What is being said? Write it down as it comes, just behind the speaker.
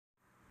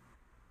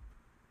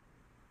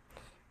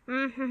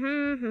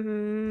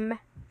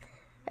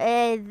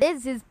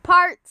This is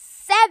part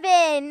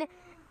 7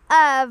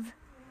 of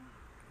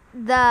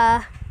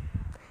the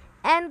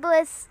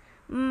endless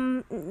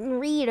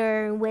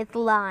reader with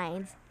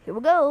lines. Here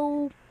we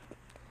go.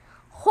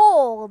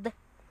 Hold.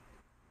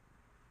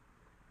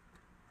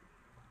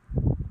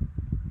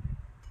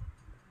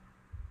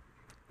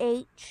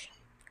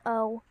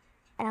 H-O-L-D.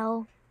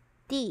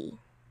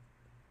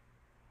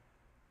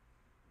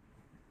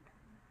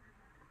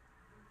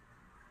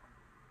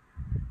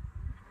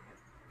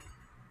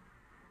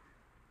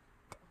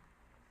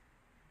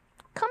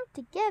 Come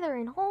together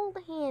and hold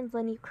hands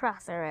when you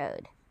cross a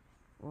road.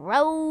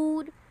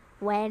 Road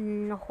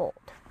when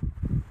hold.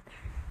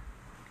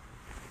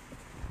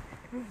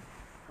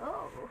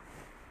 Oh.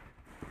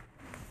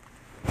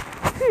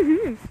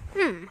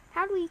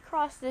 How do we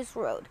cross this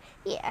road?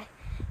 Yeah,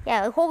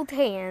 hold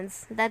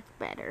hands. That's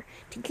better.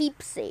 To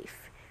keep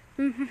safe.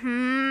 We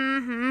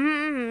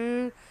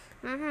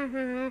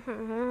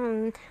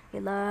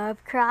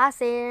love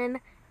crossing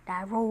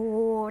that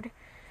road.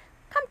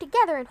 Come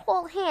together and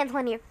hold hands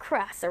when you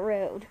cross a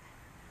road.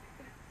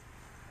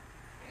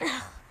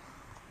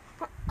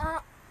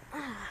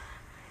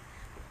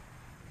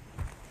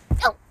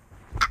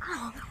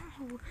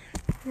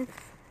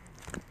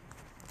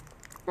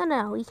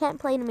 No, you can't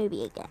play the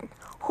movie again.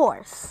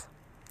 Horse.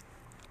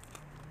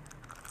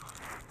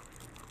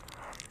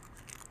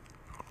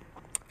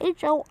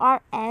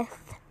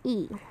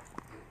 H-O-R-S-E.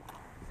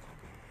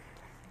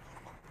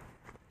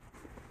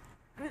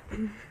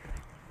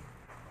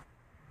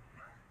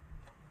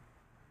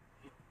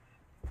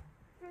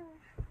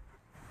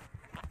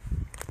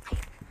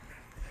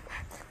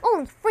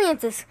 Only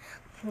Francis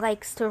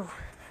likes to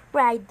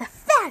ride the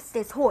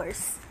fastest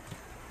horse.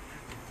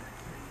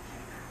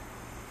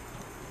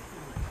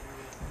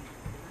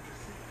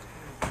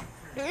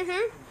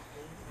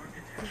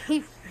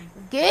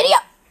 Giddy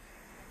up!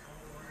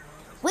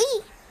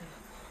 Wee!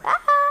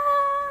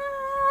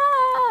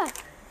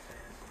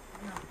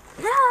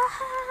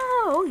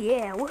 Oh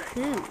yeah,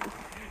 woohoo!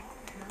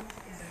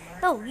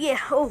 Oh yeah,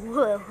 oh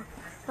whoa.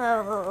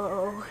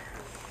 Oh.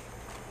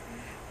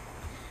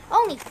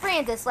 Only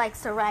Francis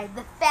likes to ride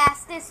the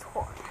fastest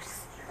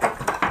horse.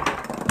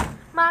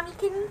 Mommy,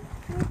 can you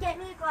get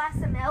me a glass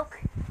of milk?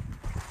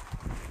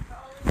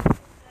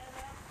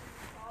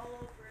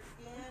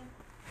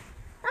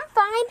 I'm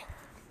fine.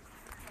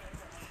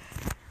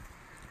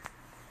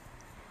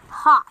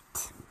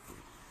 Hot.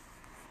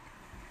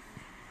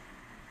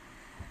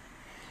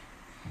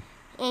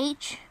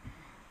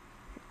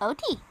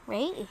 H-O-T,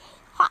 right?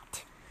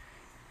 Hot.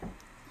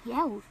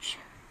 Youch.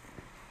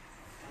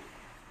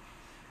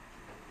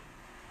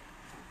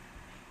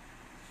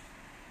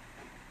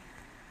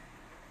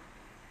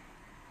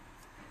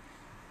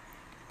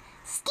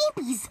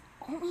 Skippy's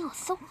oatmeal is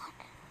so hot.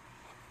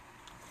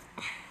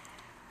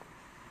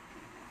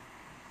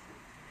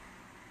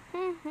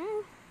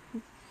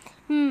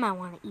 I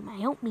want to eat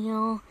my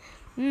oatmeal.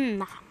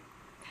 This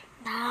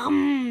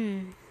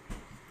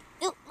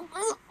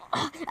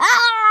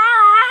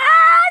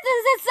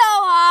is so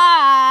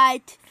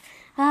hot.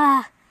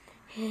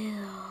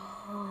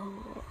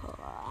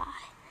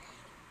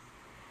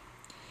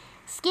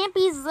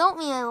 Skimpy's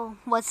oatmeal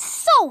was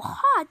so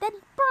hot that he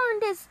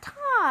burned his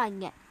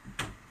tongue.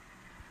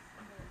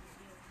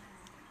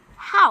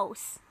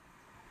 House.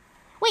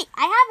 Wait,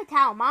 I have a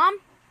towel, Mom.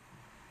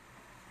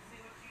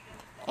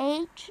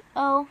 H-O-U-S-E.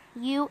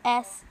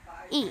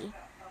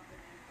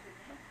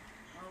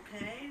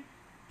 Okay.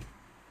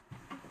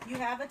 You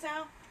have a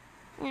towel?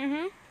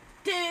 Mm-hmm.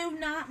 Do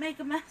not make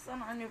a mess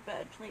on our new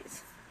bed,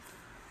 please.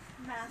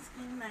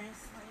 Masking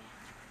nicely.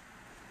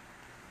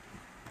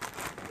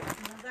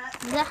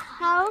 The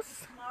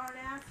house. Smart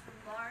ass from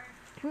Mark.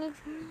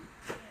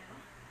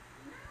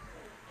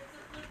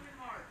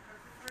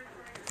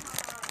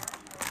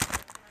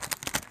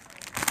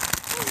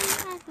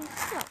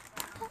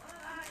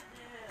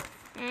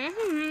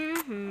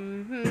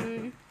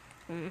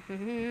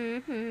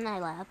 I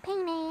love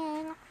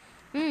painting.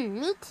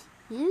 Me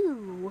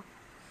too.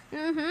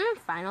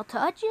 Final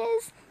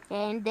touches,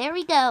 and there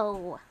we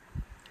go.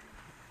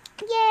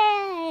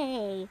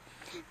 Yay!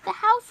 The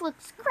house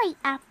looks great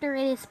after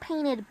it is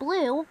painted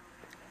blue.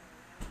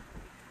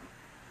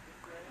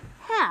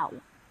 How?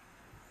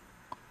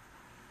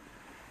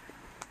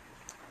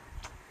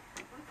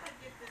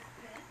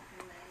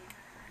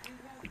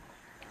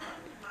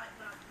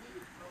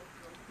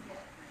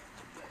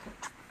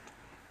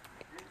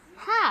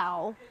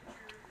 How?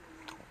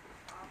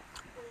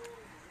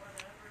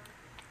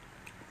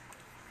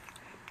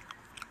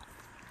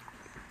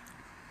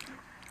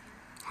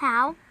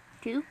 How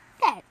to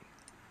get?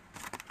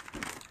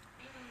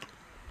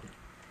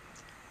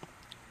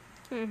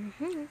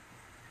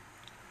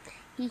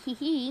 Hee hee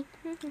hee.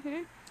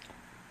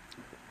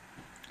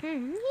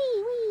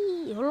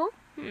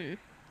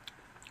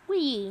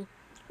 Wee.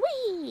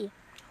 Wee.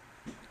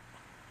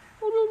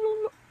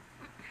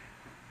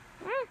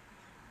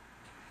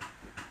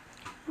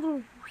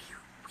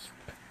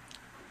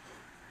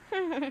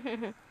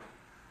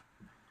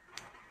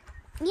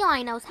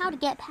 Eli knows how to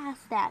get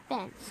past that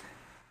fence.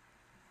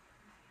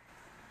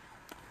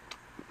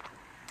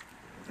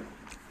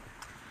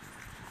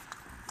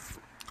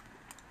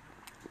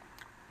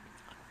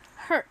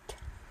 Hurt.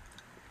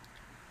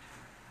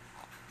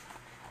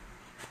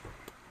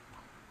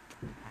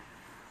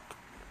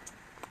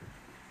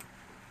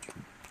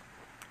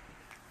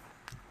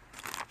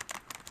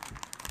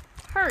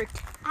 Hurt.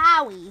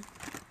 Owie.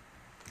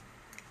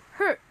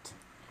 Hurt.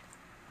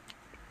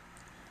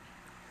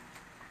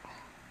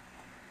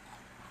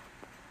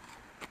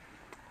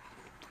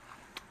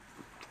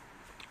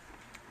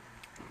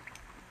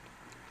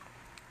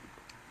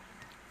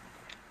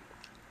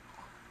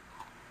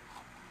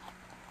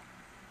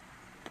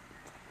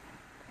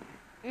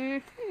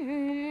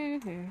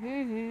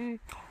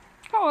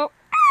 Oh.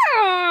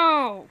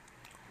 Ow!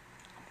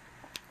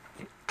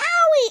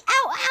 Owie!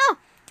 Ow! Ow!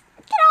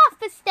 Get off,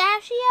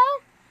 Pistachio!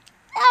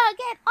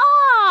 Get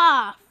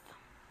off!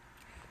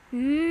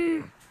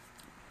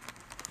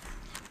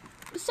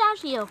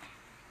 Pistachio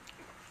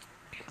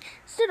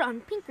stood on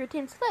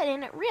Pinkerton's foot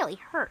and it really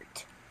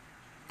hurt.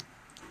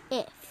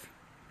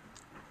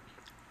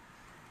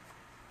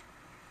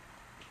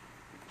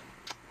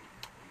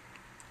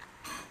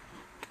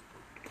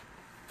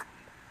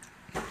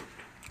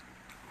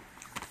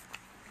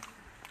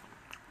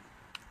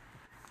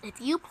 If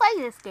you play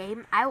this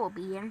game, I will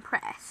be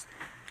impressed.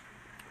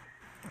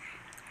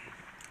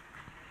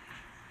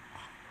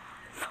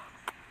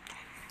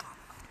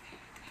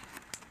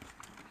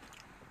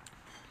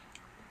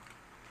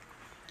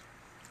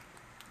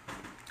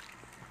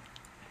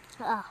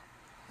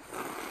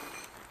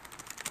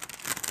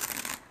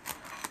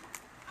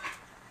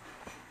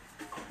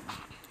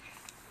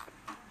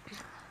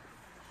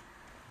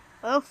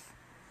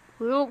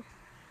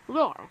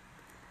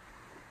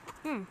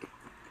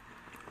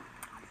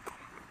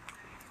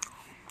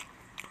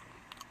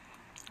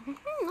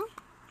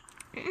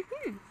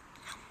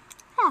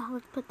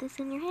 Let's put this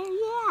in your hair.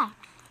 Yeah.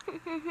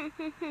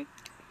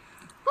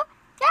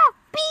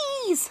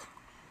 Bees!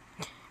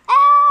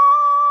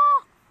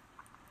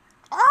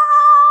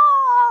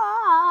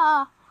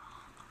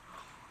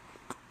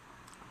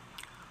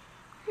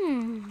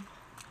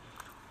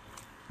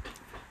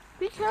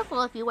 Be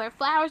careful if you wear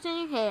flowers in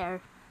your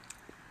hair.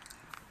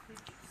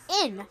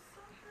 In.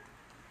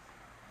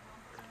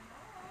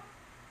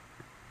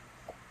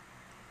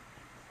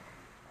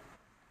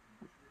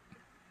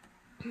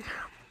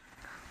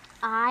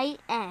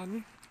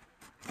 I-N.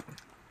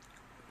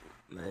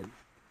 In.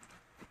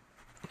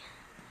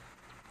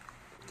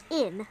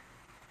 Do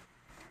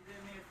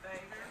me a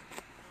favor.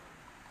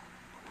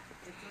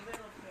 It's a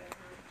little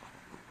favor.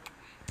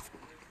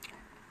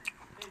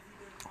 Busy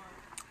this one.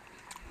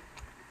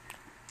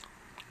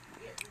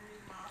 Get the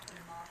new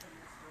mopping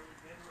is really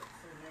good. It looks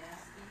so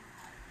nasty.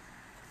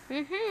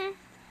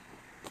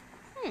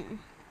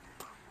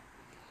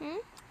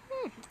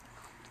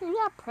 Is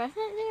that a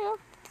present there?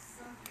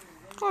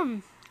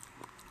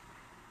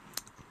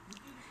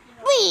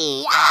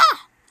 Wee!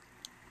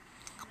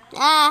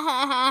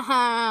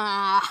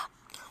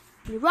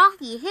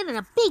 Rocky hid in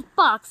a big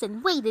box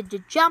and waited to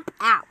jump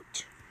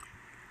out.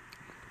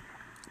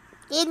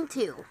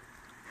 Into.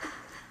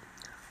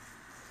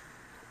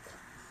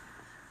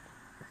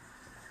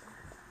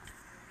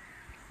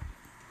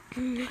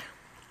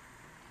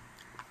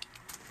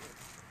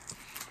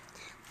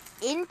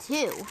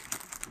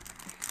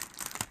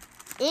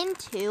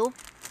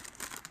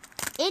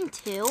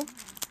 Into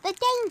the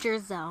danger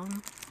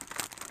zone.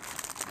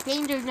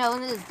 Danger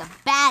zone is the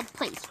bad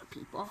place for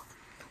people.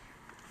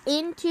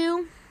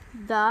 Into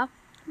the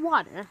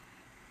water.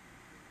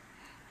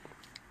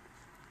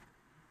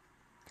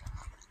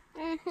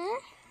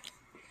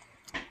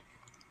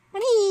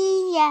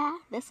 Wee, yeah.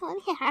 This one,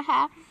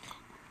 yeah.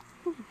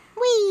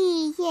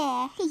 Wee,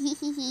 yeah.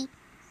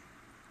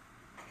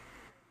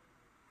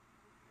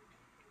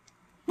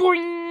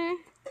 Boing.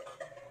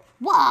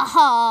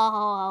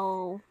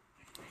 Whoa.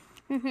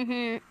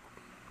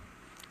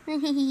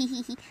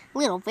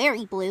 Little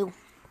Very Blue.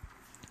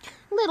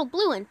 Little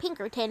Blue and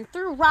Pinkerton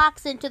threw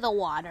rocks into the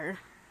water.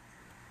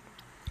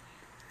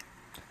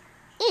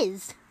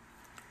 Is.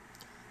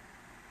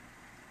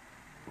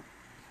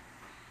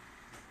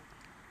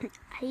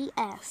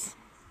 I-S.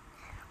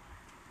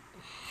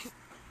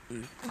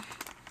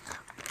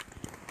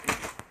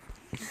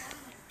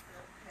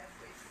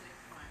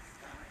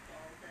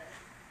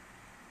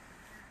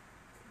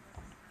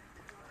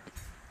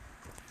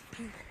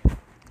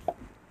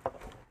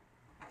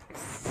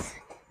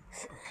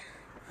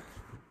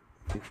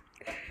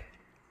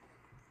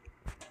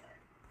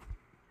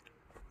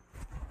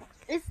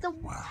 It's the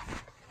one.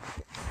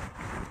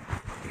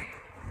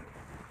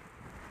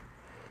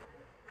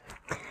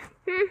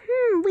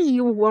 We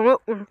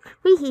won't. No.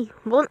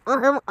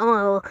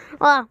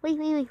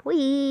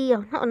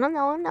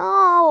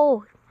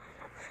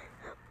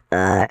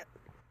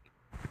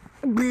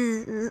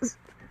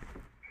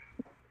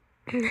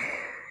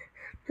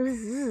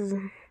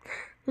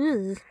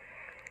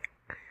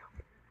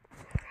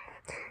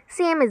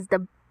 Sam is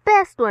the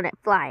best one at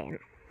flying.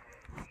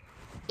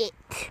 It.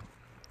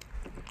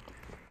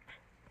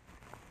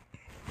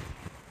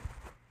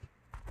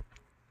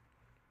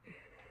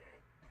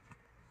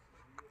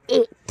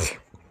 It.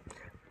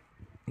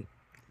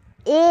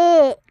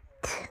 It.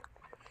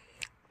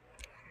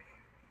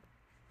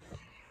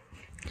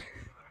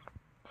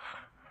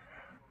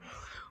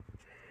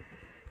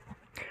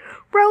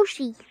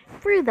 Roshi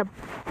threw the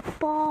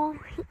ball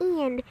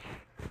and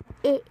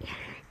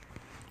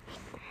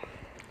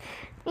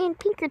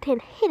Pinkerton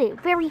hit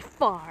it very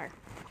far.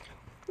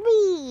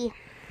 Wee!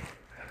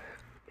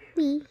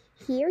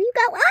 Here you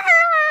go. Ah!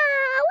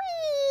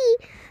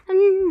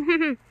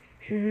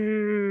 Wee!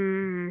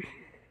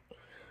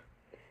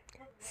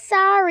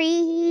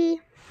 Sorry.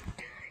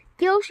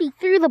 Yoshi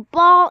threw the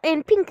ball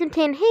and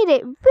Pinkerton hit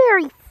it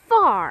very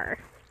far.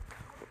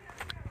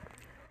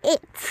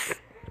 It's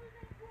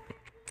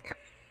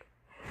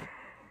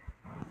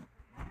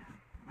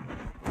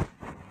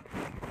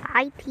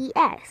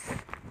ITS.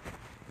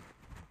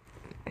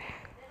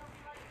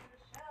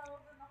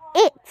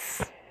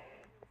 It's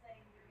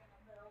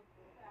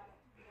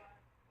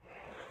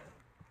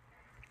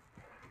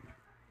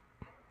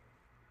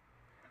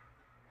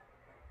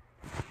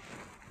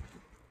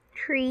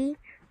tree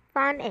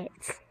fun.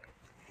 It's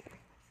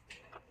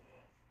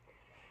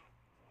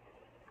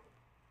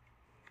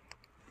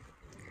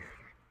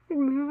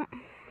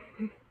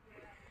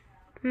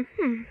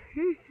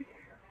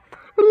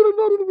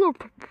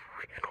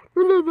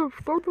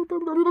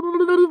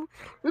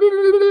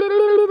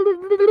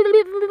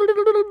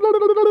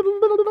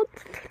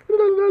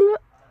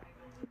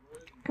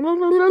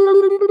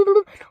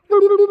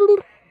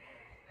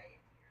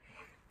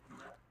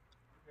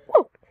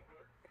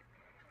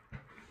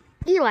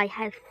Eli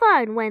had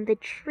fun when the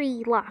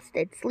tree lost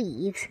its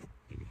leaves.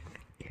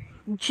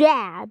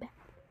 Jab.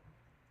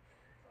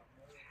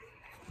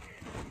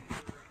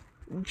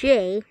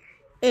 J-A-B.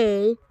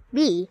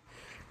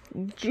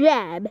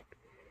 Jab.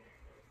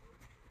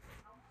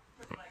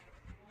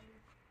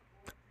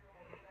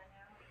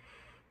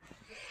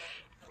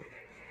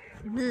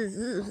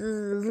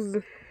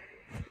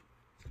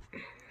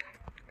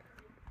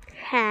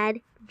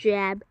 Had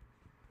jab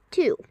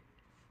too.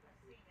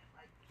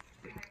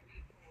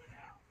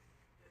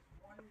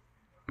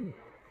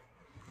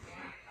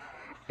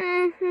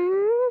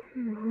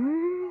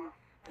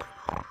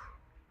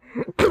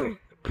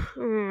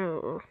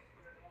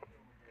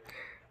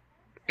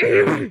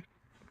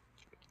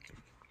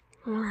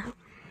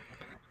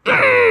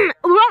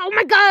 Oh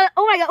my god!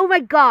 Oh my god! Oh my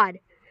god!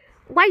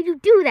 Why'd you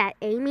do that,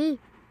 Amy?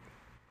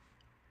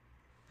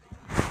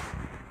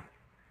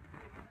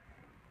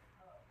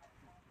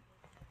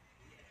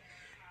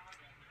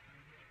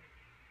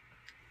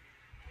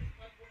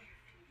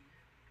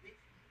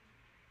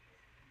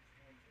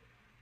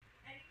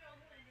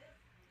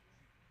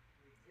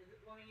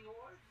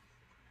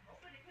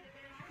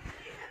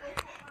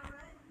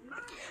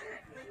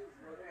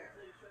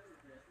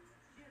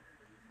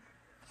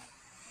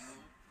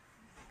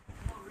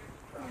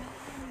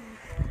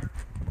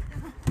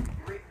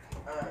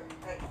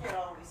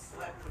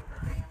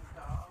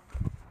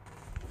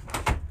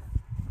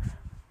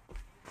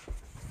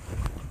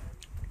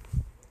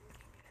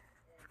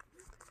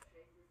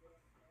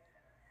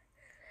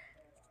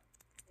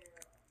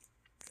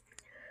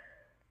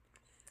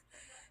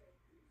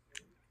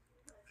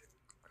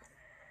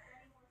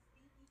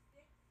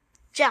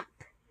 Jump.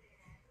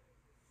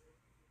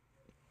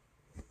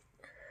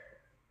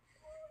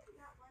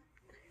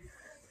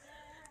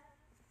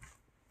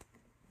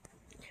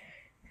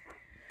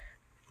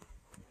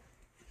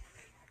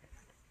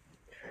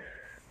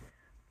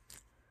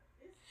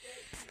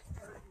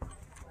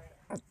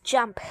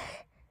 Jump.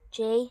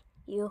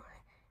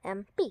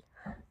 J-U-M-P.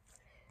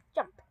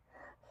 Jump.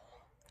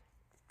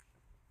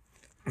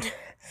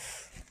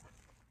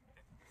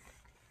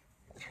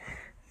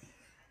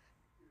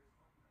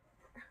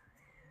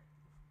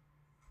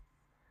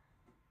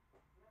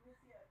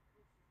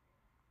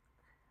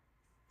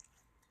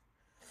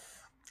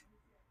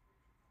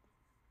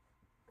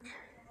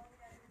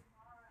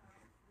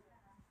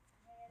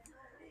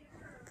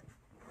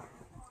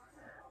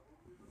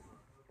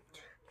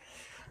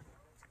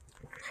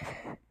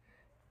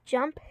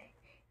 Jump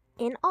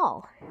in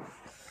all.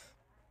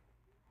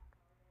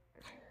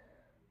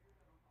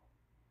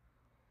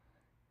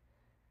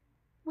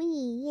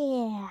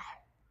 Yeah.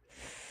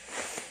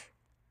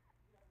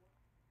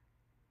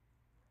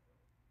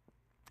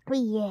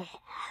 Yeah.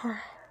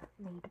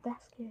 Made a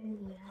basket.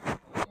 Yeah.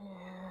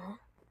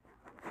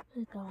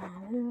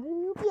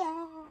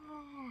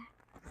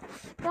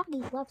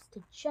 Doggy loves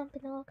to jump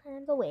in all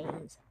kinds of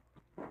ways.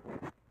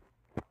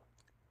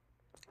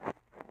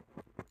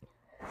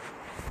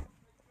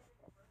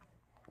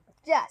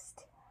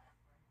 Just.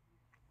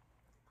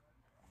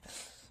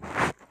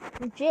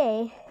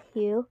 J-U-S-T.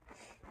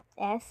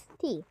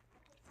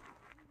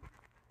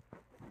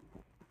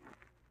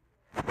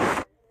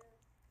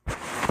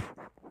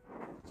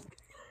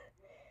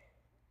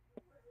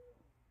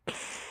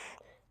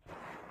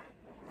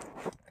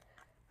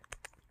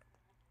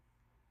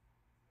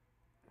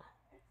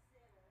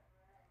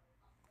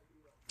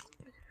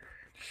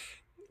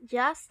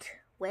 Just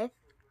with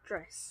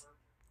dress.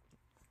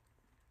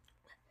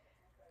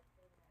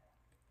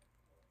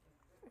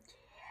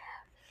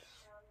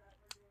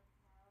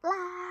 La la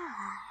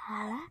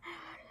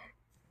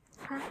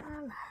la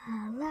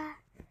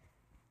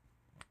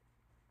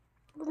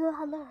la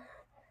la la.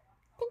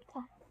 Think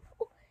that.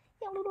 Oh,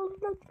 yeah.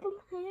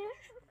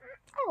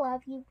 I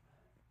love you,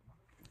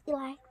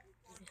 Eli.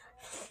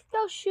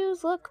 Those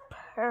shoes look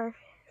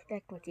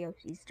perfect with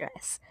Yoshi's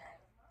dress.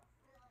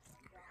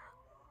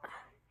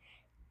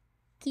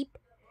 Keep.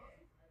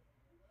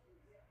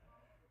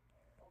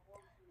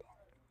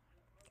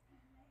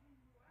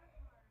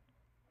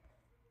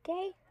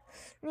 Okay.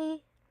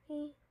 Me.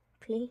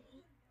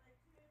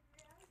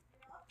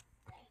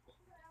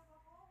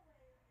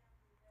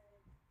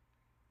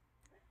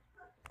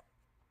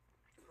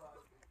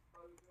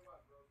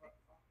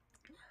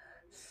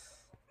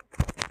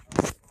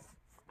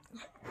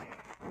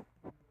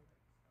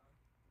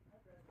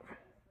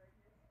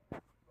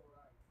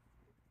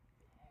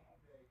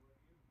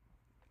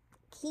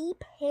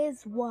 Keep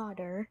his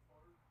water.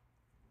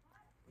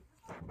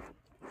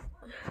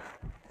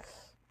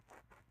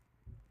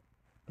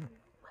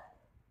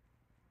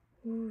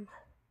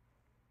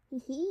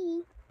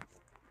 Hee.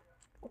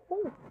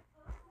 Oh.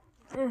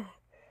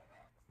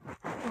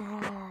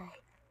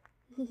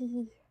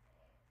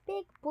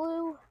 Big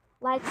Blue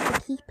likes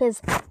to keep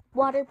his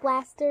water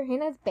blaster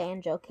in his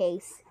banjo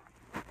case.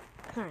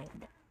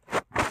 Kind.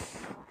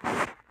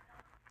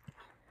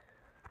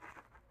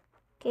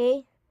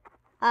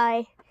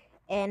 K-I-N-D.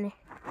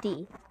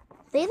 Did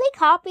they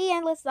copy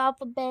Endless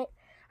Alphabet?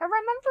 I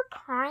remember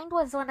kind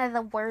was one of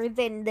the words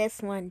in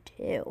this one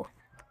too.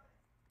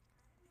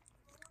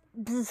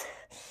 Bzz.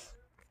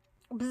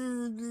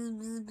 Bzz, bzz,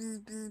 bzz,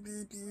 bzz,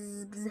 bzz,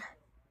 bzz, bzz.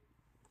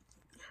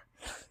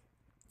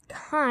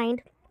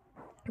 Kind,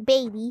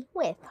 baby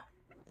with.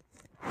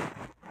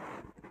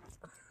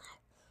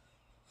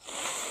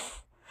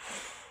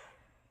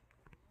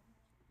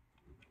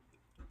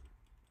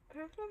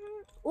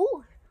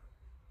 Ooh,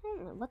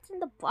 what's in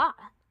the box?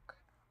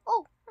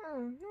 Oh,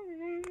 I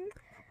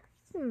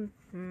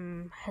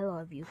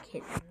love you,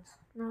 kittens.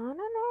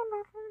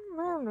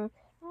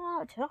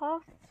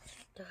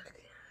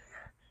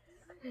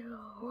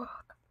 No.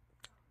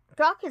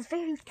 Doc is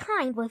very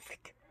kind with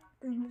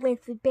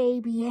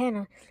baby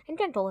Hannah and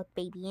gentle with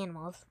baby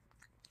animals.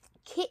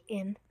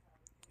 Kitten.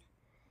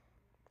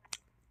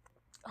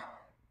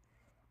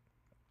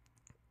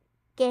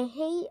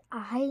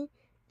 K-I-T-T-E-N.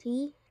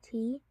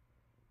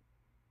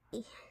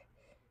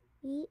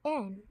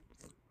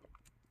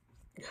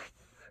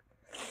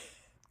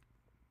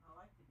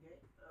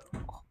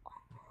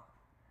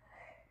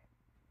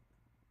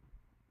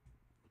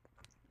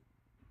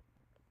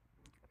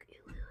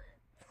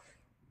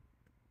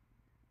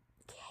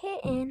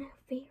 Kitten,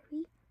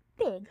 very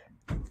big.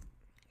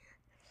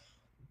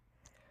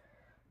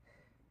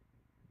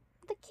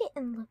 The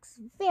kitten looks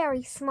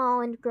very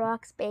small in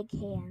Grok's big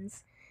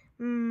hands.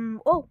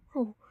 What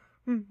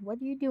are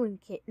you doing,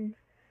 kitten?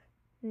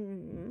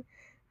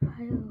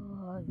 I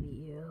love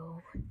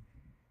you.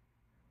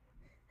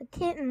 The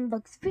kitten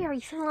looks very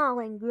small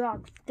in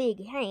Grok's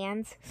big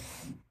hands.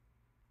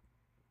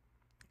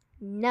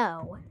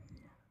 No.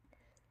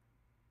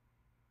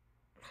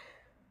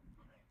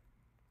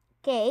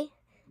 K-N-O-W.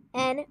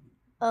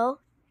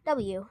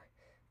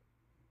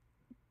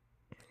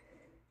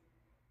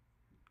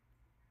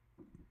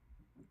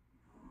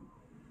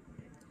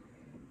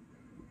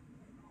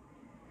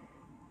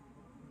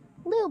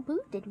 Lil Boo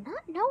did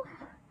not know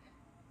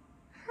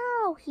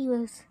how he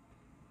was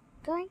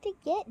going to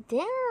get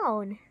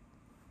down.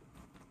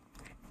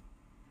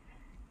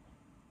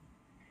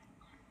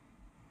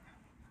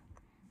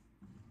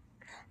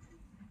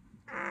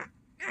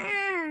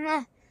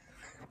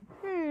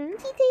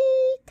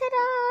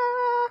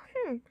 Ta-da!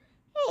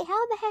 Hey,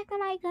 how the heck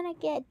am I gonna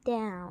get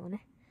down?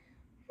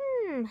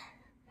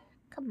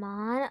 Come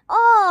on.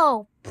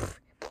 Oh!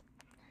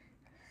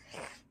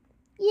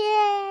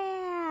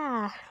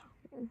 Yeah!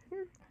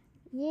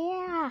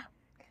 Yeah!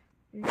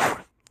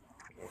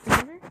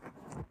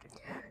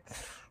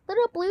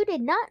 Little Blue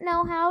did not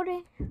know how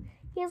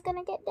he was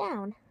gonna get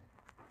down.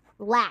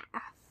 Laugh.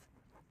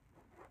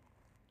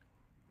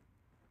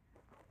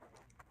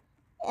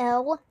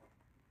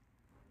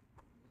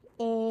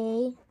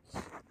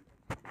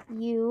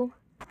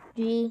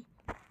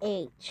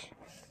 L-A-U-G-H.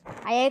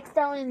 I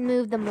accidentally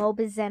moved the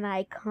Mobizen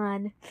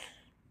icon.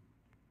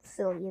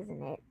 Silly,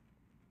 isn't it?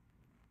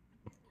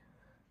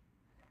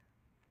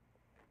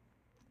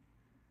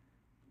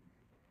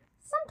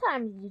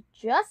 Sometimes you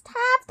just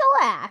have to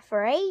laugh,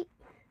 right?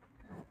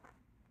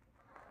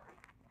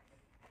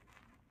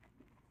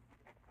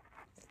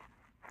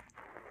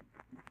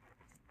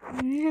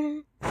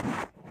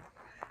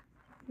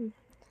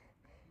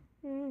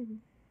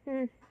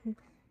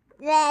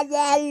 La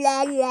la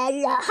la la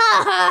la.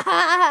 Ha ha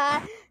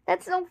ha!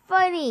 That's so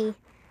funny.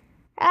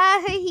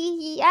 Ah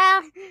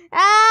ha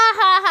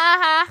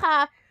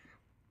ha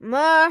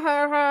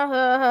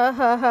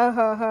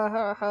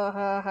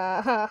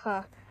ha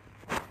ha.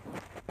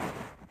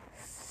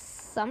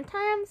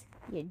 Sometimes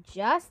you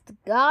just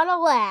gotta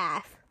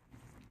laugh.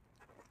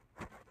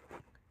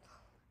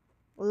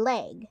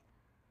 Leg.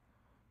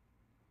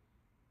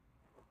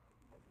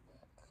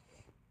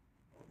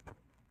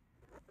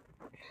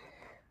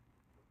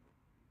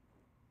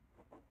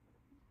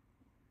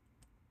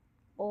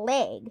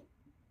 leg.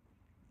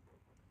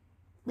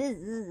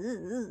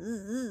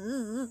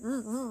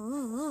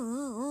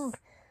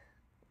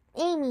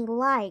 Amy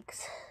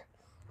likes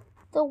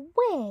the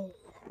way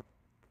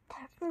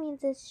that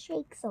Francis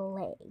shakes a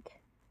leg.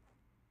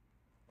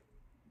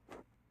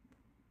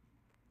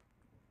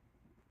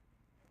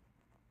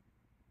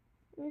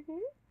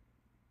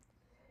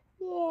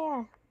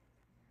 Yeah.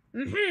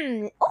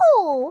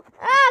 Oh,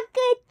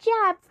 good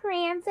job,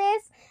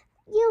 Francis.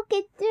 You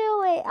can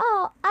do it.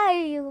 Oh,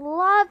 I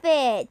love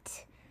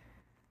it.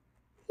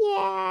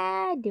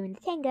 Yeah, doing the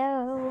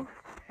tango.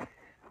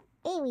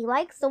 Amy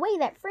likes the way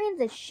that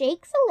Francis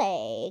shakes a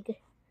leg.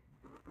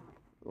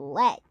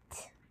 Let.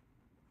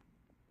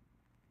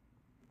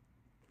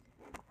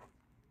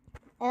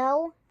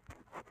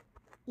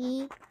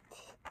 L-E-T.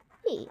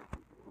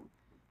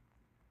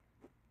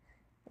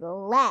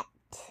 Let.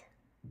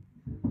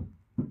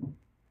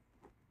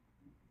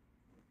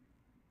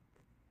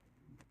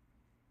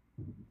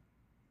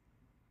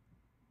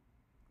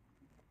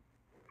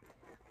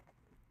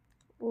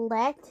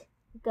 Let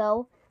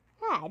go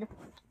ahead.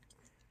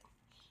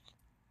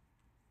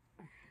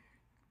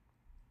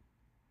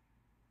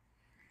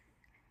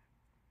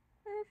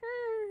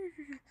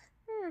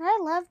 I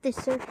love this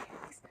circus.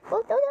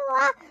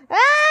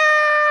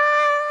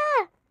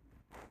 Ah!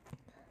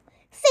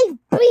 Save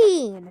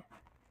Bean!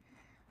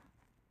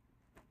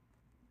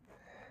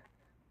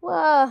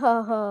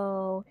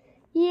 Whoa.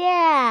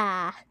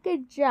 Yeah.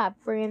 Good job,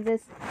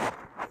 Francis.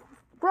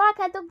 Brock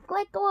had to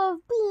let go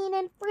of Bean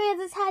and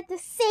Francis had to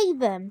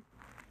save him.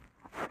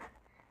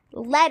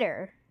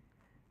 Letter.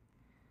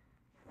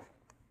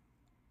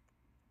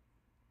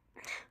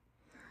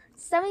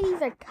 Some of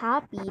these are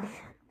copied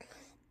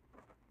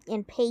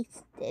and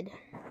pasted.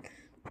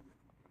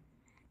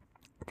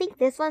 I think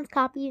this one's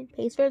copied and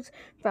pasted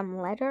from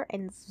Letter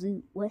and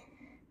Zoo.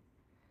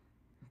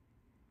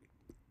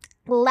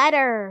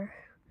 Letter.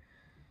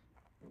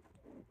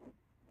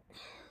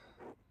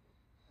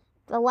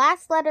 The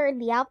last letter in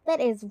the alphabet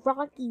is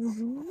Rocky's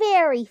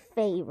very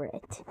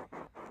favorite.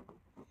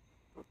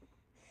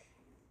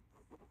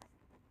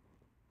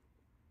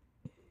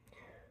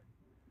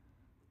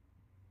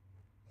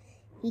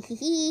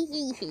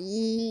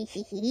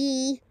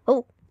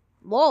 Oh,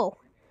 whoa.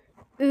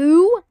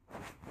 Ooh.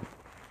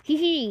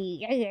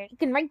 You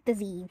can write the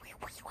Z.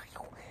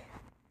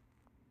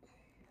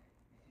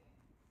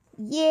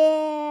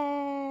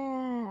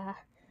 Yeah.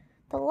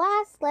 The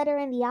last letter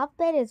in the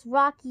alphabet is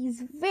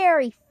Rocky's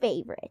very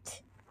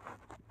favorite.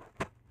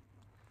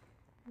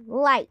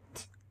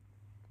 Light.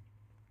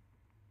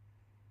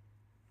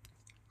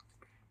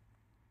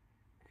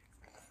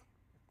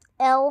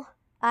 L-I-G-H-T.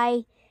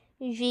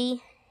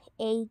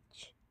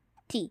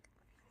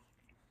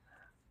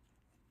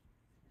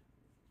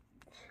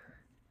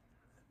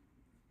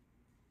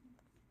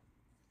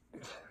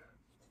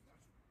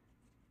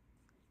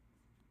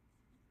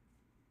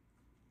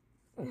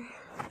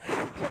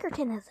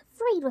 Pinkerton is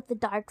afraid with the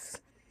dark,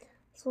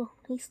 so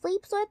he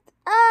sleeps with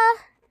a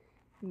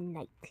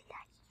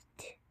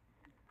nightlight.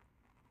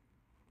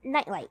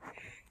 Nightlight.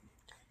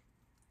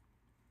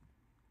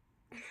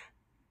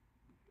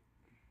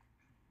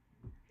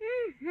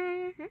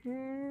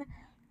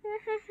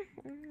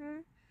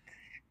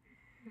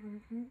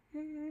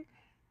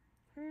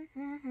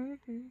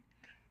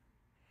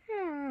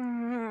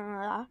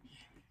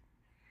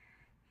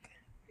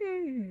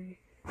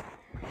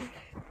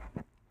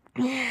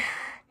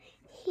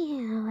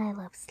 Ew, I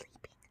love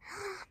sleeping.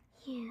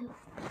 Ew.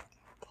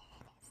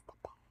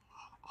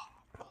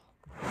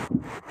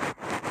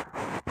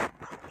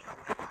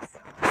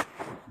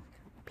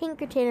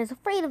 Pinkerton is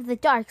afraid of the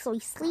dark, so he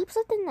sleeps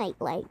with the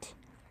nightlight.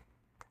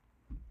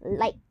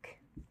 Like.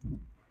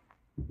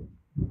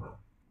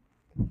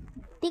 I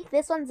think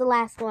this one's the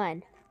last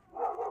one.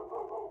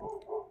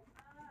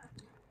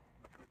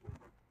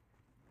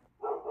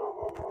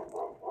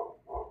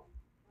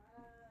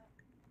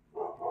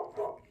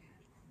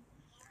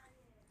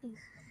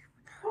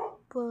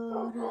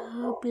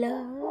 Blah,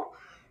 blah.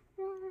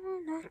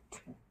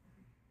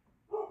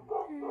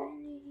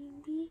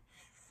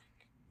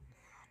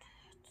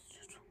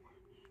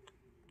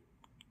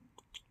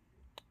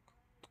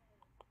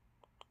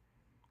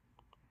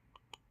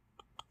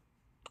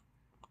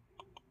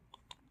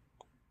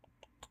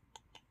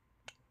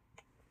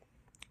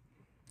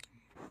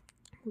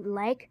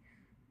 Like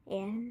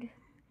and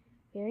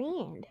very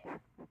end.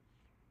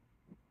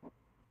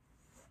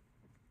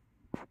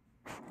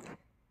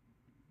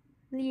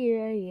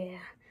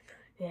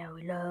 Yeah,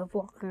 we love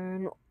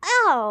walking.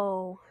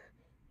 Ow!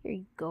 Here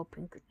you go,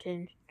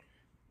 Pinkerton.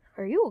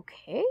 Are you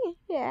okay?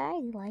 Yeah,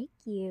 I like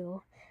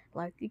you.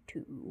 Like you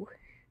too.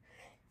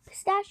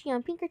 Pistachio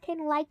and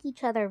Pinkerton like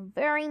each other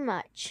very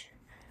much.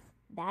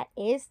 That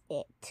is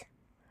it.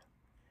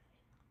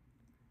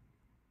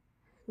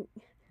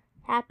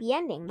 Happy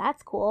ending.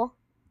 That's cool.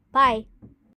 Bye.